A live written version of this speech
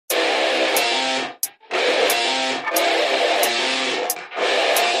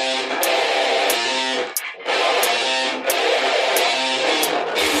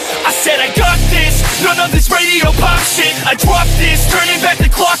radio pop shit. I drop this, turning back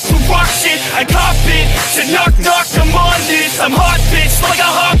the clock to rock shit. I cop it, said knock knock, I'm on this. I'm hot bitch, like a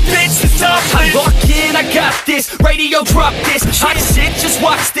hot bitch, the top I lock in, I got this, radio drop this. Hot shit, just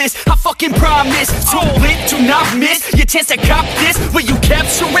watch this, I fucking promise. Too lit, do not miss your chance to cop this. Will you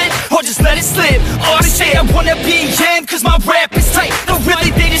capture it, or just let it slip? Oh, they say I wanna be in, cause my rap is tight. No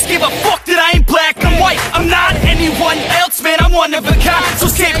really, they just give a fuck that I ain't black and white. I'm not anyone else, man, I'm one of a kind. So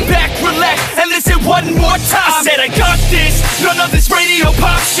sit back, relax, and listen one more time. I said I got this, none of this radio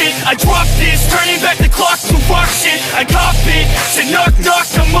pop shit. I drop this, turning back the clock to rock shit. I cop it, said knock knock,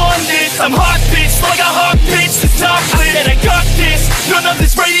 I'm on this. I'm hot bitch, like a hot bitch, the top lit. I said I got this, none of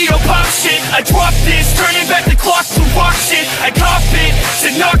this radio pop shit. I drop this, turning back the clock to rock shit. I cop it,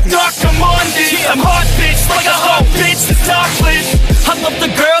 said knock knock, I'm on this. I'm hot bitch, like a hot bitch, the top lit. I love the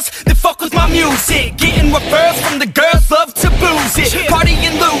girls that fuck with my music, getting referrals from the girls love to booze it, party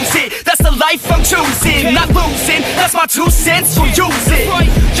and lose it. That's the life I'm choosing, not losing. That's my 2 cents, so use it.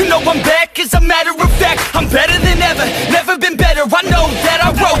 You know I'm back, as a matter of fact. I'm better than ever, never been better. I know that, I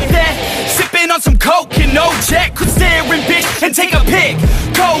wrote that. Sipping on some coke and no jack, could stare and bitch and take a pic.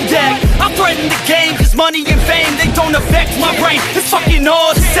 Kodak, I threaten the game, cause money and fame, they don't affect my brain. It's fucking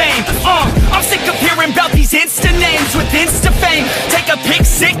all the same. I'm sick of hearing about these Insta names with Insta fame. Take a pic,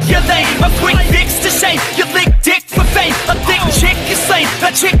 sick, you're lame. A quick fix to shame, you lick dick for fame. A thick chick is slain,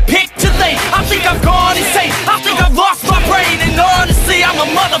 a chick picked to lane. I think I've gone insane, I think I've lost my brain. And honestly, I'm a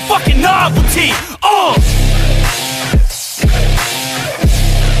motherfucking novelty.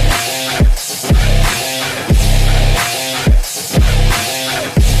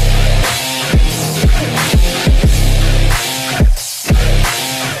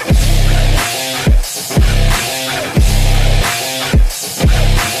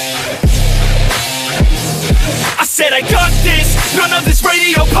 Said I got this, none of this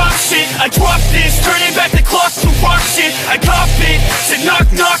radio pop shit. I drop this, turning back the clock to rock shit. I cop it, said knock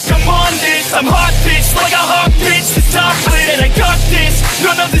knock, I'm on this. I'm hot bitch, like a hot bitch, the top lit. I said I got this,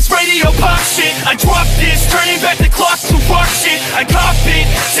 none of this radio pop shit. I drop this, turning back the clock to rock shit. I cop it,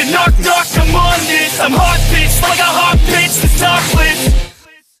 said knock knock, I'm on this. I'm hot bitch, like a hot bitch, the top lit.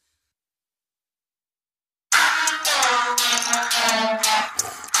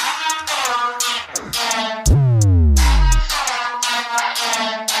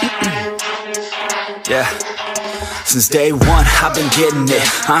 Yeah. Since day one, I've been getting it.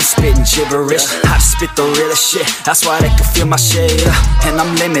 I'm spitting gibberish, I just spit the realest shit. That's why they can feel my shit, and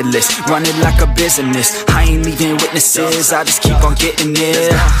I'm limitless, running like a business. I ain't leaving witnesses, I just keep on getting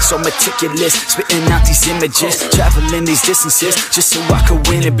it. So meticulous, spitting out these images, traveling these distances, just so I could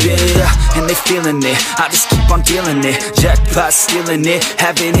win it big. And they feeling it, I just keep on dealing it. Jackpot stealing it,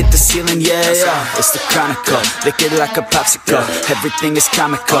 haven't hit the ceiling yet. It's the chronicle, lick it like a popsicle. Everything is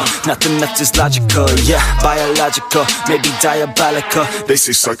comical, nothing left is logical. Yeah, biological, maybe diabolical. They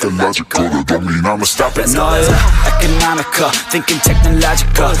say psychological, that don't mean I'ma stop it. No, economical, thinking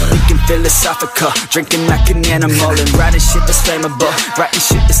technological, thinking philosophical, drinking like an animal, and writing shit that's flammable, writing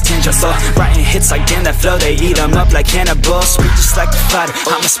shit that's tangible, writing hits like damn that flow, they eat them up like Hannibal. Spit just like a fighter,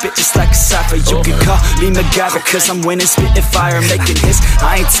 I'ma spit just like a cipher. You can call me MacGyver, cause I'm winning, spitting fire, making hits.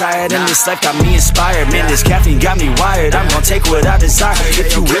 I ain't tired, and this life got me inspired. Man, this caffeine got me wired, I'm gonna take what I desire.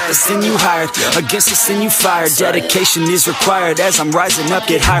 If you with us, then you hired, against us, then you fired. Dedication is required as I'm rising up,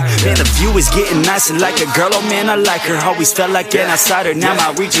 get higher. Man, the view is getting nicer, like a girl, oh man, I like her. Always felt like an outsider, now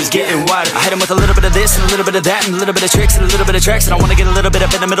my reach is getting wider. I hit him with a little bit of this, and a little bit of that, and a little bit of tricks, and a little bit of tracks. And I wanna get a little bit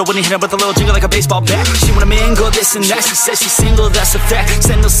up in the middle when he hit him with a little jingle like a baseball bat. She wanna mingle this and that, she says she's single, that's a fact.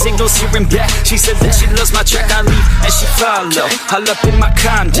 Send those signals here and back, she said that she loves my track. I leave and she follow, all up in my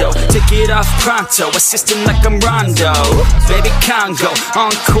condo, take it off pronto, assisting like I'm Rondo. Baby Congo,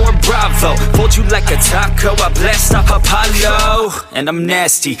 Encore Bravo, fold you like a taco, I blast off Apollo. And I'm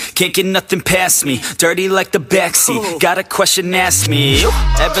nasty, can't get nothing past me, dirty like the backseat, got a question, ask me.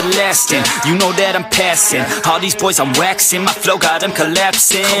 Everlasting, you know that I'm passing, all these boys I'm waxing, my flow got them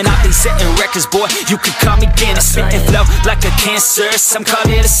collapsing. I've been setting records, boy, you could call me Guinness. Spitting flow like a cancer, some call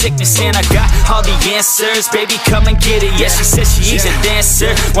it a sickness, and I got all the answers. Baby, come and get it, yeah, she says she's a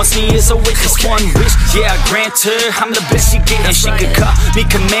dancer, wants me as a witness, one wish, yeah, I grant her. I'm the best she getting, she could call me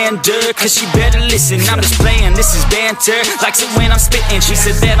commander, cause she better listen, I'm just playing, this is banter. Likes it when I'm spitting, she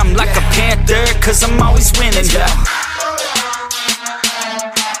said that I'm like a panther, cause I'm always winning, yeah.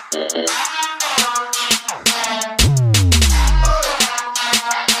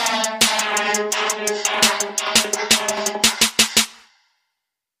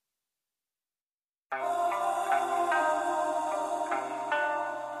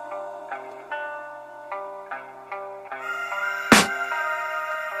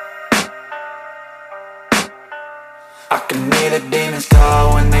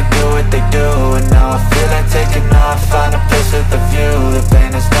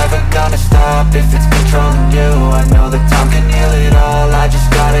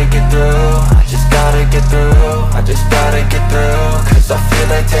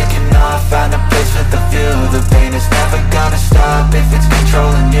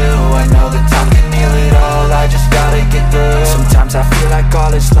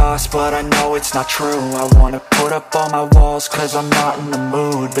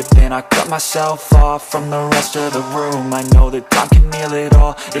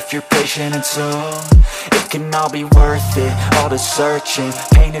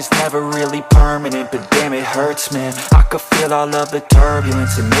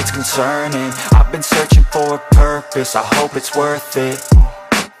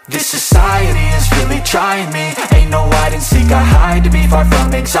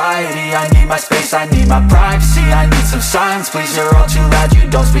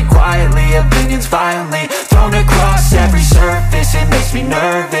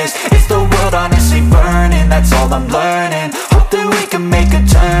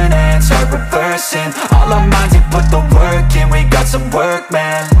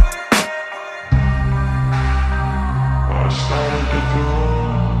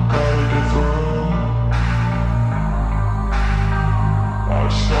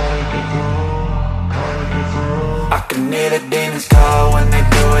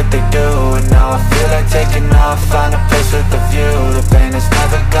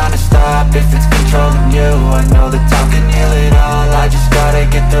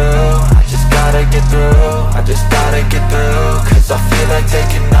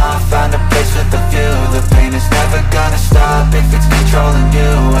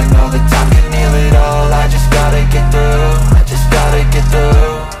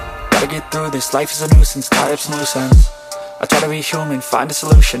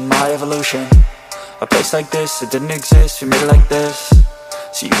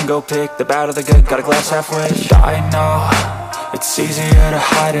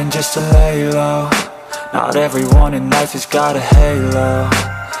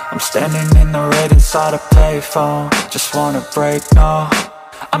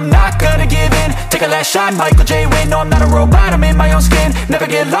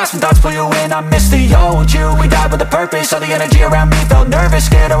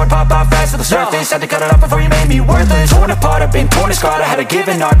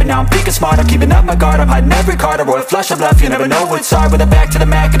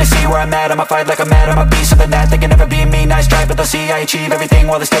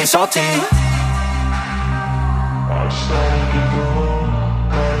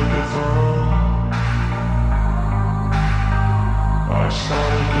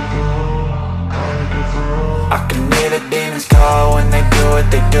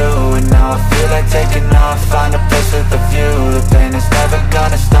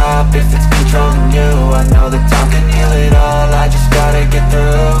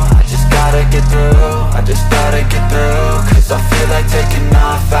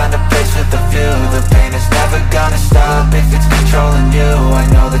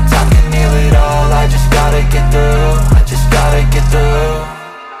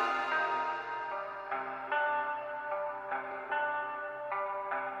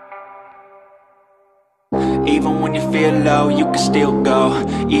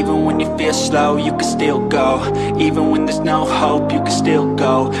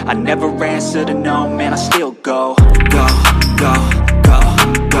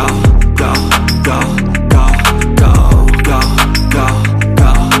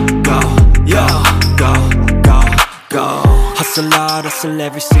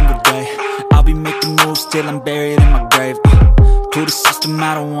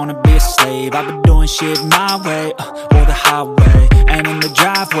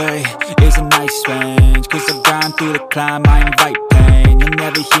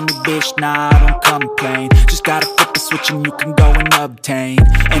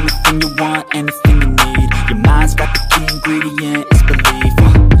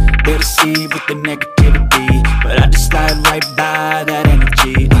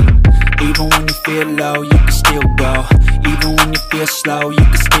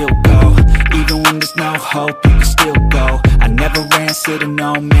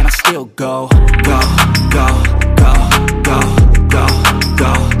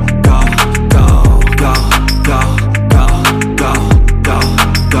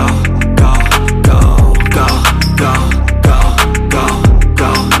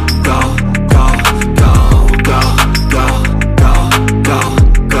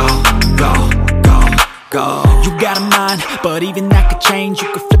 change. You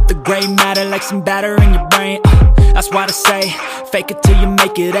can flip the gray matter like some batter in your brain. That's why I say, fake it till you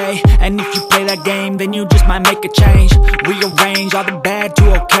make it A. And if you play that game, then you just might make a change. Rearrange all the bad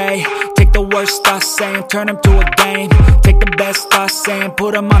to okay. Take the worst thoughts saying, turn them to a game. Take the best thoughts saying,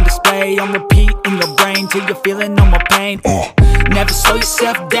 put them on display. On repeat in your brain till you're feeling no more pain. Never slow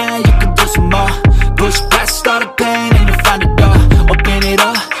yourself down, you can do some more. Push past all the pain and you'll find a door. Open it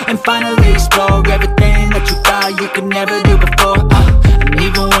up and finally explore everything that you thought you could never do before. And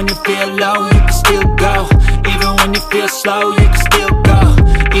even when you feel low, you can still go. Even when you feel slow, you can still go.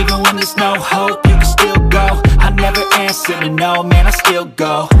 Even when there's no hope, you can still go. I never answer to no, man, I still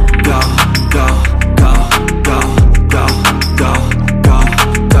go. Go, go, go, go, go, go, go, go,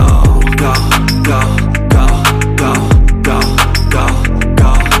 go, go, go, go, go, go, go,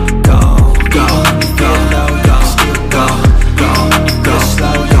 go, go. Even when you feel low, you can still go. Go, go,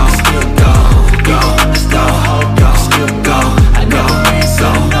 slow, you can still go. Go, there's no hope, you can still go. I never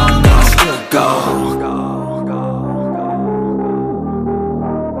answer to no, man, I still go.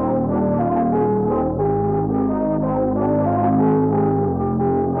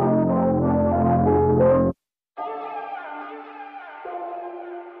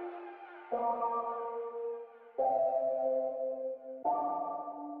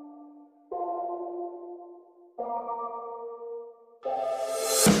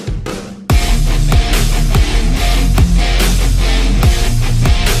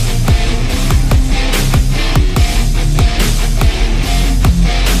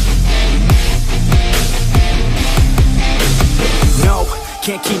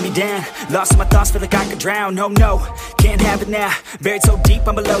 Can't keep me down, lost my thoughts, feel like I could drown. No, no, can't have it now, buried so deep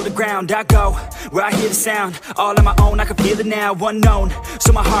I'm below the ground. I go, where I hear the sound, all on my own, I can feel it now. Unknown,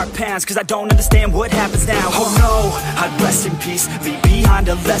 so my heart pounds, cause I don't understand what happens now. Oh no, I'd rest in peace, leave behind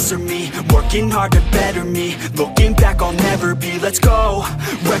a lesser me. Working hard to better me, looking back I'll never be. Let's go,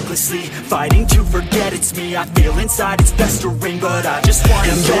 recklessly, fighting to forget it's me. I feel inside it's festering, but I just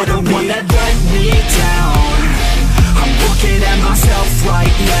wanna enjoy the one that let me down. I'm looking at myself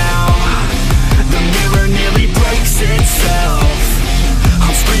right now. The mirror nearly breaks itself.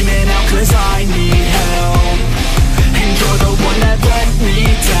 I'm screaming out cause I need help. And you're the one that let me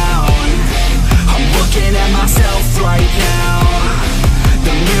down. I'm looking at myself right now.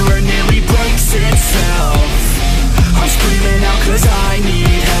 The mirror nearly breaks itself. I'm screaming out cause I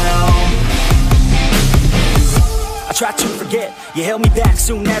need help. I tried to forget, you held me back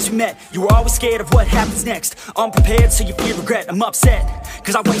soon as we met. You were always scared of what happens next. Unprepared, so you feel regret. I'm upset,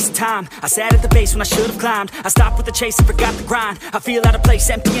 cause I wasted time. I sat at the base when I should've climbed. I stopped with the chase and forgot the grind. I feel out of place,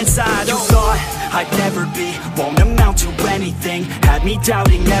 empty inside. You thought I'd never be, won't amount to anything. Had me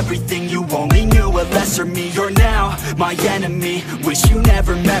doubting everything, you only knew a lesser me. You're now my enemy, wish you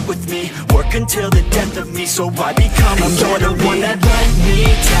never met with me. Work until the death of me, so I become a better me. You're the one that let me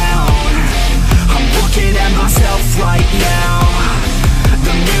down. I'm looking at myself right now.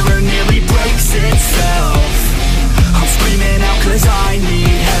 The mirror nearly breaks itself. I'm screaming out cause I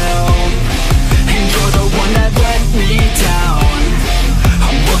need help. And you're the one that let me down.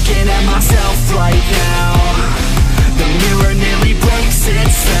 I'm looking at myself right now. The mirror nearly breaks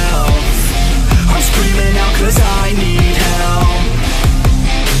itself. I'm screaming out cause I need help.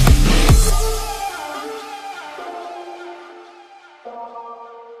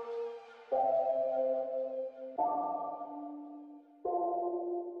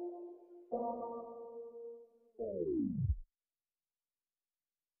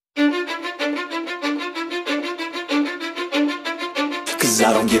 Cause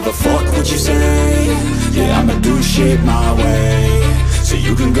I don't give a fuck what you say. Yeah, I'ma do shit my way. So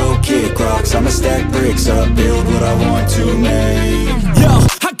you can go kick rocks, I'ma stack bricks up, build what I want to make. Yo,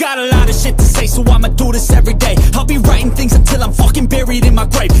 I got a lot of shit to say, so I'ma do this every day. I'll be writing things until I'm fucking buried in my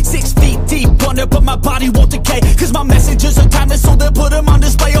grave. 6 feet deep under, but my body won't decay. Cause my messages are timeless, so they'll put them on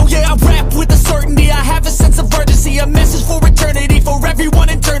display. Oh yeah, I rap with a certainty, I have a sense of urgency. A message for eternity, for everyone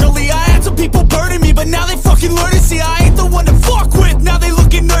internally. I had some people burning me, but now they fucking learn to see I ain't the one to fuck with. Now they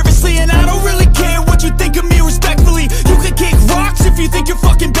looking nervously, and I don't really care what you think of me respectfully. You can kick rocks if you think you're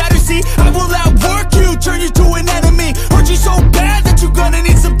fucking better, see. I will outwork you, turn you to an enemy. Hurt you so bad that you're gonna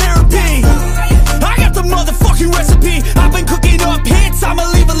need some therapy. I got the motherfucking recipe. I've been cooking up hits, I'ma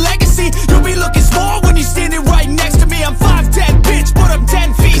leave a legacy. You'll be looking small when you're standing right next to me. I'm 5'10", bitch, but I'm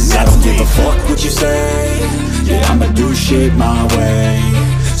 10 feet next to me. I don't give a fuck what you say. Yeah, I'ma do shit my way.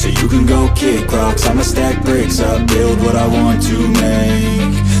 So you can go kick rocks, I'ma stack bricks up, build what I want to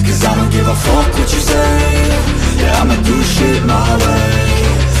make. Cause I don't give a fuck what you say. Yeah, I'ma do shit my way.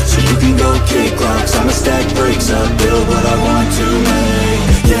 So you can go kick rocks, I'ma stack bricks up, build what I want to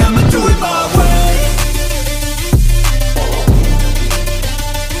make. Yeah, I'ma do it my way.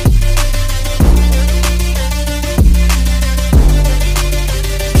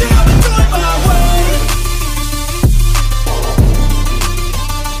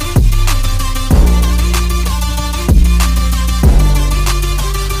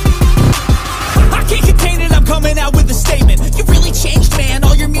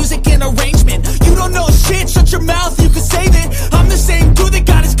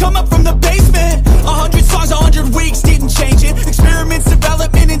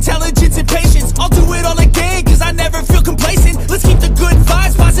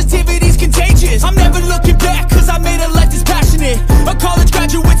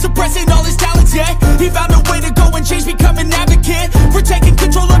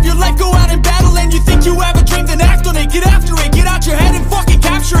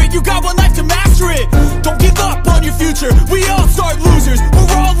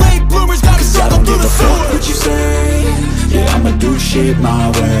 shit my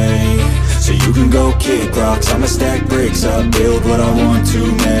way, so you can go kick rocks. I'ma stack bricks up, build what I want to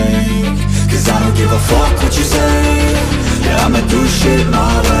make. Cause I don't give a fuck what you say, yeah, I'ma do shit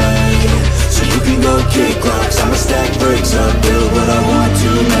my way, so you can go kick rocks. I'ma stack bricks up, build what I want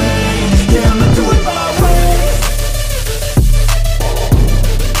to make. Yeah, I'ma do it my way.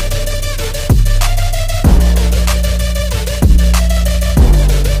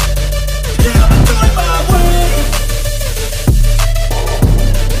 Yeah, I'ma do it my way.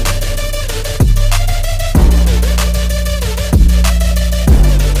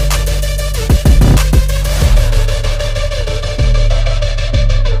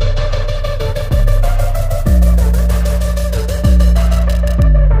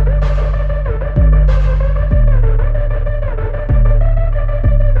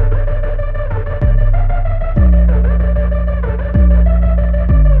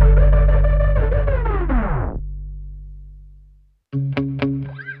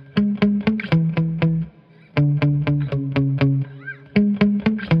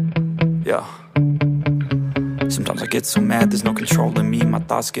 Yeah. Sometimes I get so mad, there's no control in me. My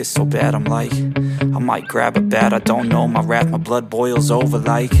thoughts get so bad, I'm like, I might grab a bat, I don't know. My wrath, my blood boils over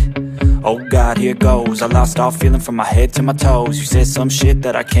like, oh God, here goes. I lost all feeling from my head to my toes. You said some shit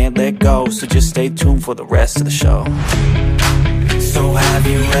that I can't let go, so just stay tuned for the rest of the show. So have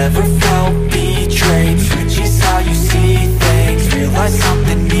you ever felt betrayed? Switches how you see things, realize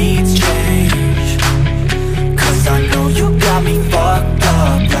something needs change. Cause I know you got me fucked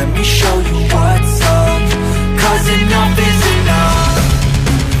up, let me show you what's up. Cause enough is enough.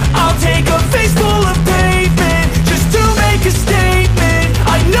 I'll take a face full of pavement just to make a statement.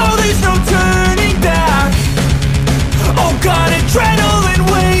 I know there's no turning back. Oh God, adrenaline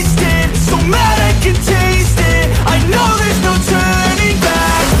wasted, so mad I can taste it. I know there's no turning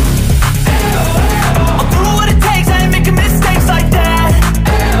back. I'll do what it takes, I ain't making mistakes like that.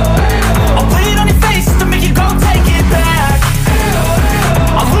 I'll put it on your face to make you go take it back.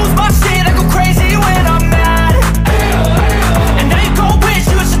 I'll lose my shit, I go crazy when I'm mad. And now you gon' wish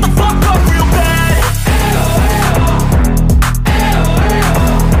you would shut the fuck up real bad.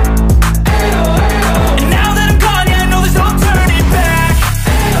 And now that I'm gone, yeah, I know there's no turning back.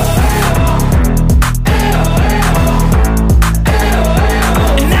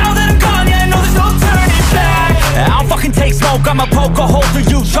 And now that I'm gone, yeah, I know there's no turning back. I don't fucking take smoke, I'ma poke a hole through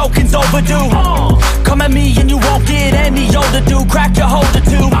you, choking's overdue. Come at me and you won't get any older, dude. Crack your holder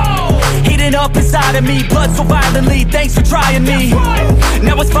too. Heating up inside of me, blood so violently, thanks for trying me.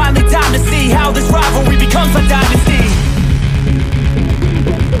 Now it's finally time to see how this rivalry becomes a dynasty.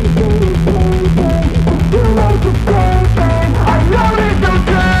 I know there's no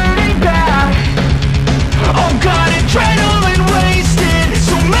turning back. Oh God, adrenaline wasted,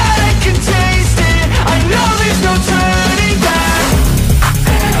 so mad I can taste it. I know there's no turning back.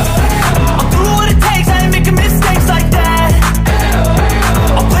 I'll do what it takes, I ain't making mistakes like that.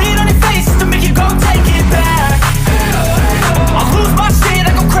 I'll put it on your face to make you go take it back. I'll lose my shit,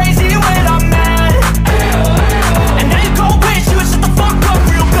 I go crazy when I'm mad. And now you gon' wish you would shut the fuck up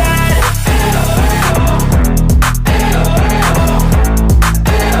real bad.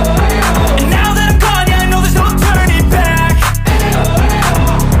 And now that I'm gone, yeah, I know there's no turning back.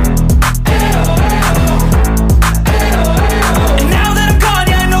 And now that I'm gone,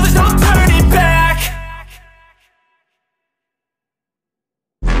 yeah, I know there's no turning back.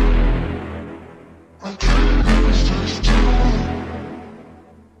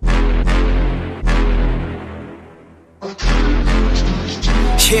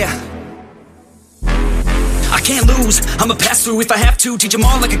 Yeah, I can't lose, I'ma pass through if I have to. Teach them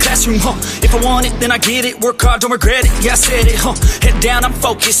all like a classroom, If I want it, then I get it. Work hard, don't regret it, yeah, I said it, Head down, I'm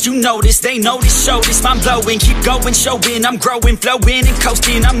focused, you notice. They notice, show this, mind blowing. Keep going, showing, I'm growing. Flowing and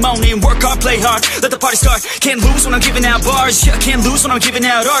coasting, I'm moaning. Work hard, play hard, let the party start. Can't lose when I'm giving out bars. Yeah, can't lose when I'm giving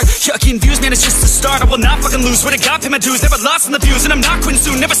out art. Yeah, getting views, man, it's just the start. I will not fucking lose, swear to God, pay my dues. Never lost in the views, and I'm not quitting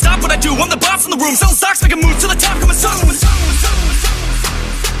soon. Never stop what I do, I'm the boss in the room. Selling stocks, making moves to the top, coming soon.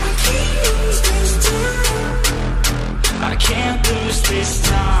 I can't lose this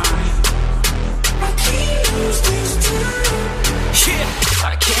time. I can't lose this time. Yeah,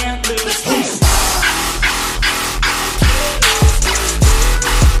 I can't lose this time.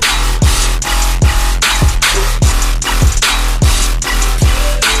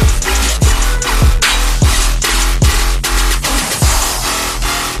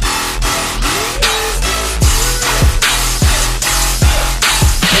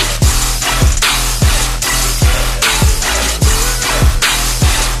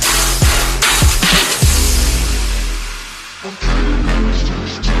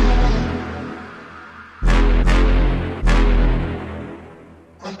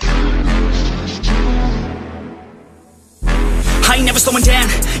 never slowing down.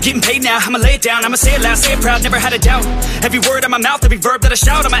 Getting paid now, I'ma lay it down, I'ma say it loud, say it proud, never had a doubt. Every word on my mouth, every verb that I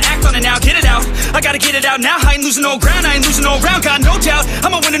shout, I'ma act on it now, get it out. I gotta get it out now, I ain't losing no ground, I ain't losing no round, got no doubt.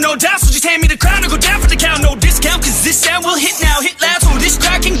 I'ma win it, no doubt, so just hand me the crown or go down for the count. No discount, cause this sound will hit now, hit loud, so this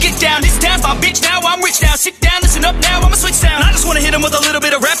crowd can get down. This town's my bitch now, I'm rich now, sit down, listen up now, I'ma switch sound. I just wanna hit 'em with a little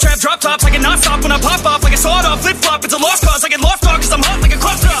bit of rap trap, drop tops, I can not stop when I pop off like a sawed off, flip flop, it's a lost cause, I get lost dog, cause I'm hot like a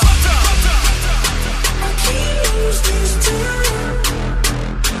crop top.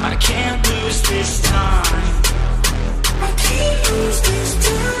 I can't lose this time. I can't lose this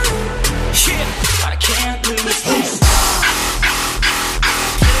time. Yeah, I can't lose this time.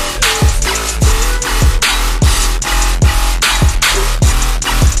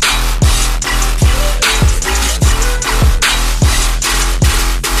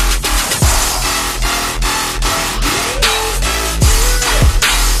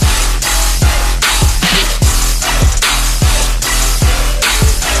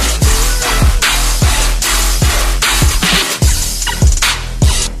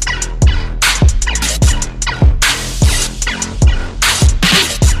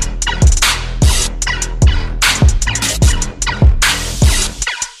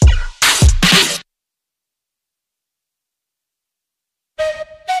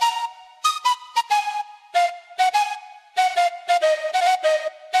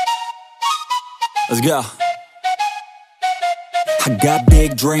 Let's go. I got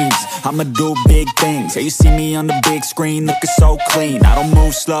big dreams, I'ma do big things. Yeah, you see me on the big screen, looking so clean. I don't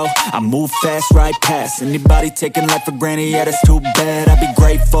move slow, I move fast, right past anybody taking life for granted, yeah, that's too bad. I be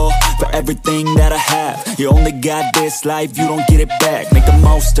grateful for everything that I have. You only got this life, you don't get it back. Make the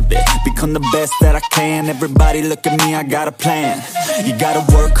most of it, become the best that I can. Everybody look at me, I got a plan. You gotta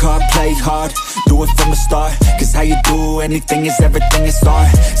work hard, play hard, do it from the start. Cause how you do anything is everything is art.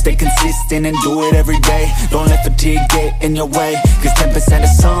 Stay consistent and do it every day. Don't let fatigue get in your way. Cause 10% of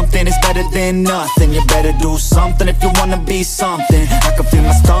something is better than nothing. You better do something if you wanna be something. I can feel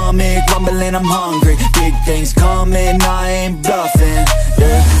my stomach rumbling, I'm hungry. Big things coming, I ain't bluffing,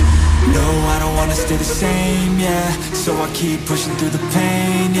 yeah. No, I don't wanna stay the same, yeah. So I keep pushing through the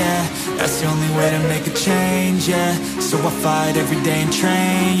pain, yeah. That's the only way to make a change, yeah. So I fight every day and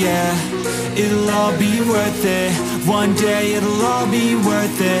train, yeah. It'll all be worth it. One day it'll all be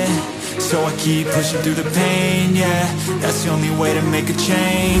worth it. So I keep pushing through the pain, yeah. That's the only way to make a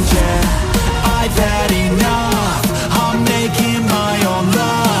change, yeah. I've had enough, I'm making my own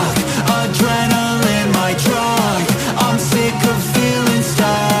luck. Adrenaline, my drug, I'm sick of feeling stuck.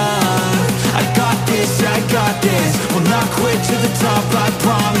 I got this, will not quit to the top, I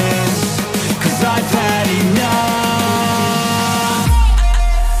promise. Cause I've had enough.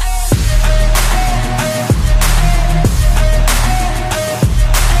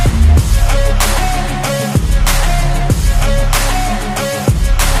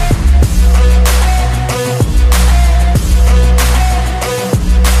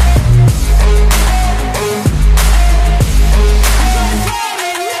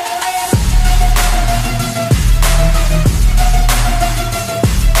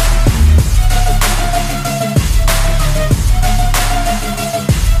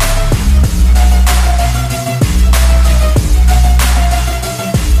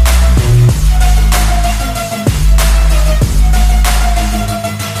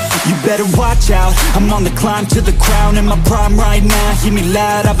 Better watch out, I'm on the climb to the crown. In my prime right now, hear me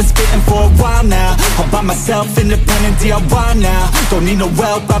loud, I've been spitting for a while now. All by myself, independent DIY now. Don't need no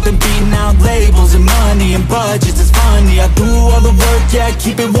help, I've been beating out labels and money and budgets, it's funny. I do all the work, yeah,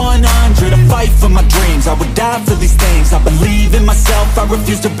 keep it 100. I fight for my dreams, I would die for these things. I believe in myself, I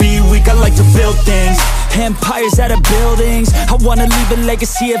refuse to be weak, I like to build things. Empires out of buildings, I wanna leave a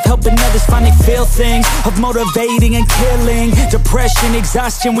legacy of helping others find they feel things. Of motivating and killing, depression,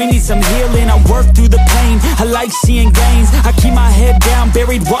 exhaustion, we need some healing. I work through the pain, I like seeing gains. I keep my head down,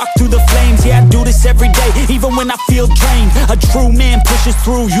 buried, walk through the flames. Yeah, I do this every day, even when I feel drained. A true man pushes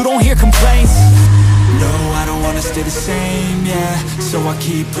through, you don't hear complaints. No, I don't wanna stay the same, yeah. So I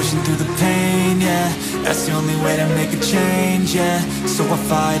keep pushing through the pain, yeah. That's the only way to make a change, yeah. So I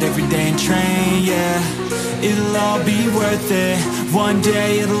fight every day and train, yeah. It'll all be worth it. One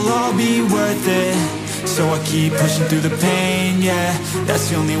day it'll all be worth it. So I keep pushing through the pain, yeah. That's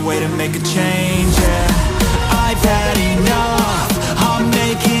the only way to make a change, yeah. I've had enough, I'm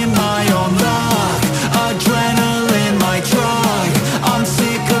making my own luck. Adrenaline, my drug, I'm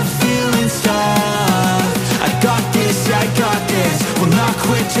sick of feeling stuck. I got this, will not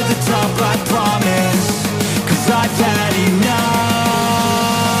quit to the top, I promise. Cause I've had enough.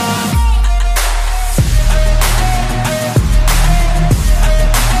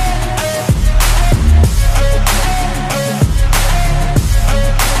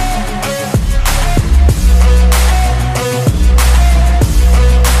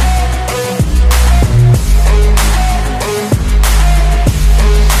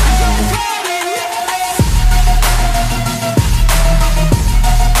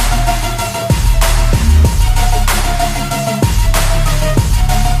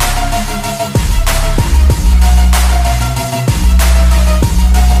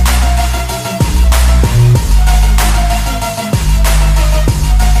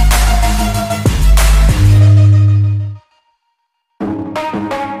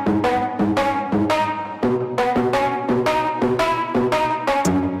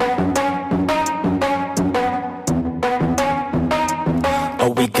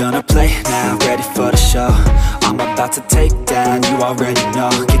 about to take down, you already know.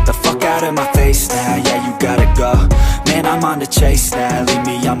 Get the fuck out of my face now, yeah, you gotta go. Man, I'm on the chase now, leave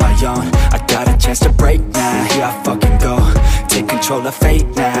me on my own. I got a chance to break now, here I fucking go. Take control of fate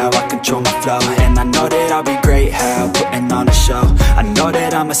now, I control my flow. And I know that I'll be great, how putting on a show. I know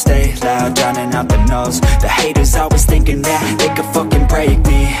that I'ma stay loud, drowning out the noise. The haters always thinking that they could fucking break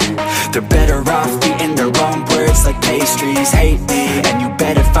me. They're better off eating their own words like pastries. Hate me, and you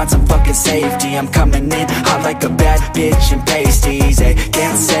better find some fucking safety. I'm coming in hot like a bad bitch in pasties. They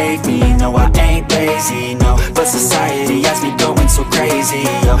can't save me, no I ain't lazy, no. But society has me going so crazy,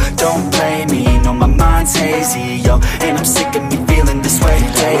 yo. Don't blame me, no my mind's hazy, yo. And I'm sick of me feeling this way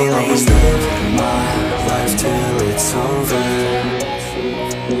daily. I'll always live my life till it's over,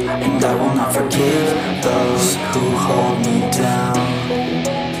 and I will not forgive those who hold me down.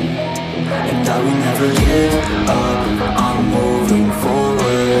 And I will never give up, I'm moving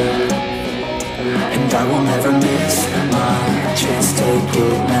forward. And I will never miss my chance, take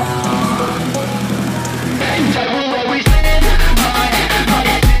it now. And I will always live my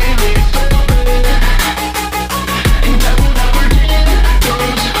life till it's over, and I will not forgive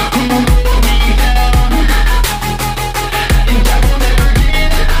those who hold me down. And I will never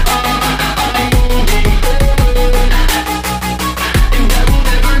give up, I'm moving forward. And I will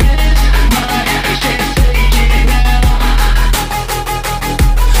never miss my chance, take it now.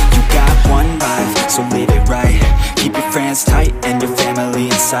 You got one life, so live it right. Keep your friends tight and your family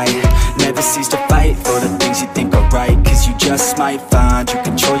in sight. Never cease to fight for the things you think are right, cause you just might find you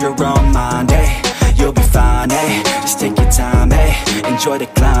control your own mind, eh? You'll be fine, eh? Just take your time, eh? Enjoy the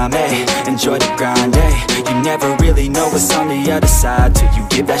climb, eh? Enjoy the grind, eh? You never really know what's on the other side till you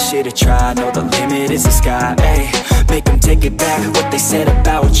give that shit a try. Know the limit is the sky, eh? Make them take it back, what they said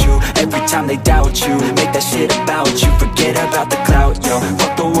about you. Every time they doubt you, make that shit about you. Forget about the clout, yo.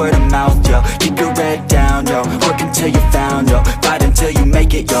 Fuck the word of mouth, yo. Keep your head down, yo. Work until you found, yo. Fight until you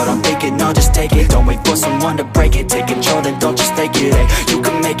make it, yo. Don't think it, no, just take it. Don't wait for someone to break it. Take control, then don't just take it, eh? You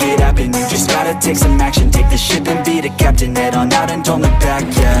can make it happen, you just gotta take some action. Take the ship and be the captain. Head on out and don't look back,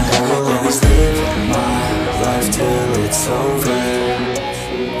 yeah. I will always live my life till it's over,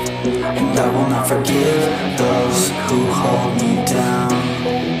 and I will not forgive those who hold me down.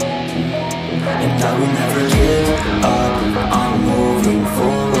 And I will never give up, I'm moving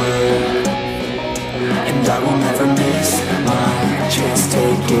forward. And I will never miss my chance,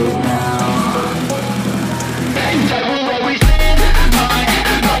 take it now. And I will always live my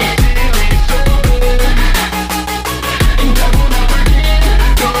life till it's over, and I will not forgive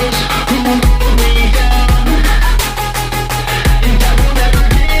those who hold me down. And I will never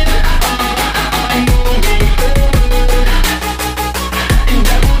give up, I'm moving forward. And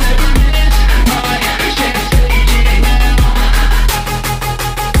I will never miss my chance, take it now.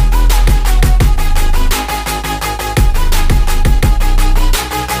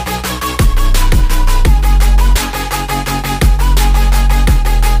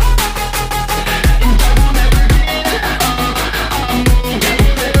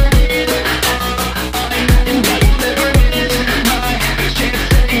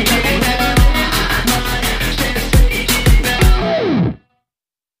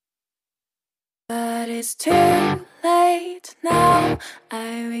 But it's too late now.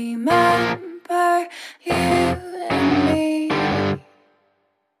 I remember you and me,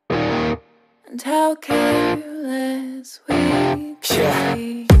 and how careless we could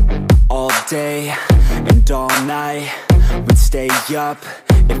be. All day and all night, we'd stay up,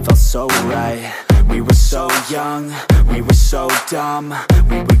 it felt so right. We were so young, we were so dumb.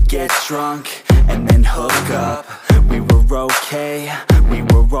 We would get drunk and then hook up. We were okay, we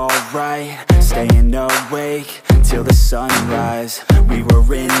were alright, staying awake till the sunrise. We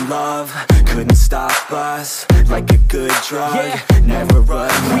were in love, couldn't stop us. Like a good drug, never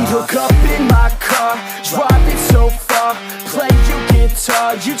enough. We'd hook up in my car, driving so far. Play you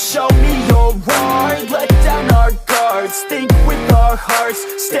guitar, you'd show me your art. Let down our guards, think with our hearts.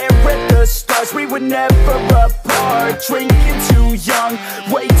 Stare at the stars, we were never apart. Drinking too young,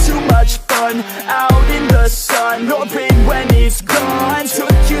 way too much fun. Out in the sun, open when it's gone.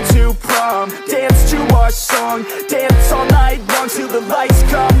 Took you to prom, dance to our song. Dance all night long till the lights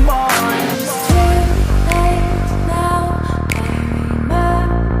come on. It's too late now. I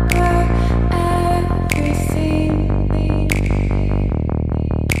remember everything,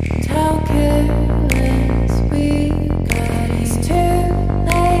 and how careless we got. It's too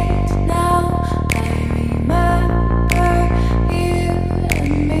late now. I remember you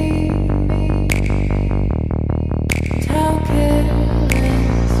and me, and how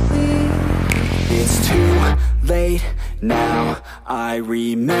careless we. It's too late now, I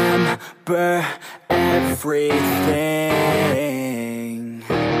remember everything,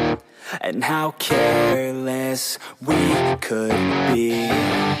 and how careless we could be,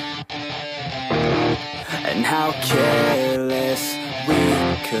 and how careless we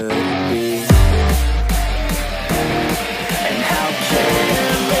could be, and how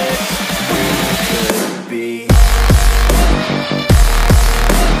careless we could be.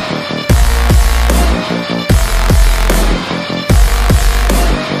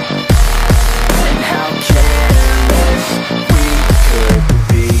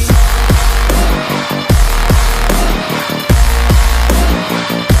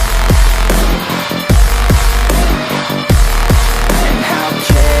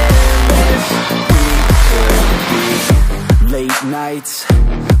 Nights,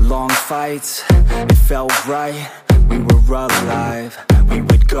 long fights, it felt right, we were alive. We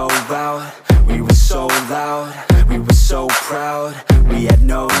would go out, we were so loud, we were so proud, we had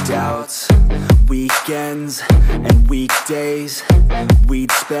no doubts. Weekends and weekdays,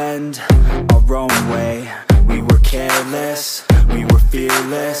 we'd spend our own way. We were careless, we were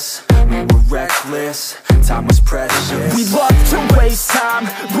fearless, we were reckless, time was precious. We loved to waste time,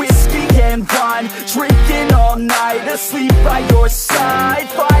 whiskey and wine, drinking all night, asleep by your side.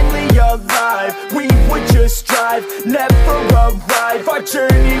 Finally alive, we would just drive, never arrive. Our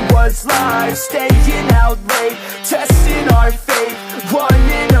journey was live, staying out late, testing our fate,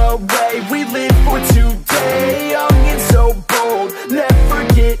 running away. We live for today, young and so bold, never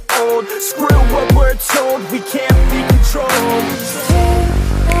get old. Screw what we're told, we can't be controlled. It's too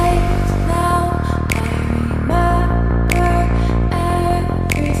late now, I remember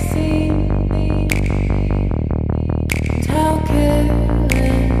everything, and how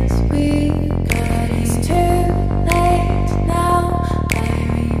careless we got. It's too late now, I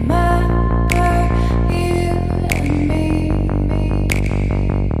remember you and me,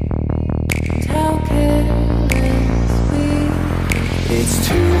 and how careless we. It's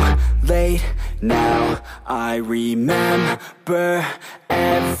too late now, I remember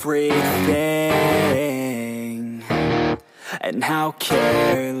everything, and how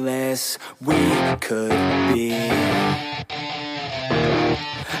careless we could be,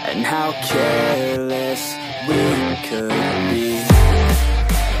 and how careless we could be,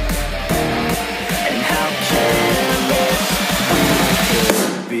 and how careless we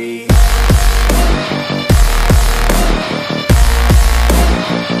could be.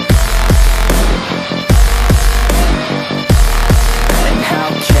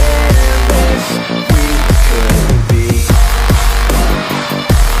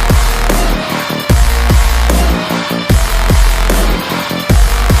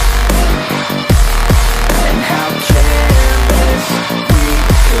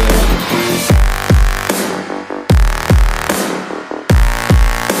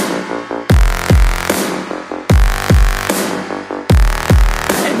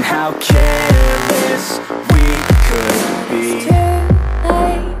 How careless we could be. It's too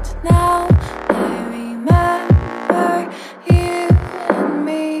late now, I remember you and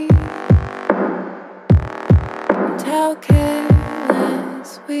me, and how careless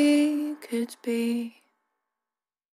we could be.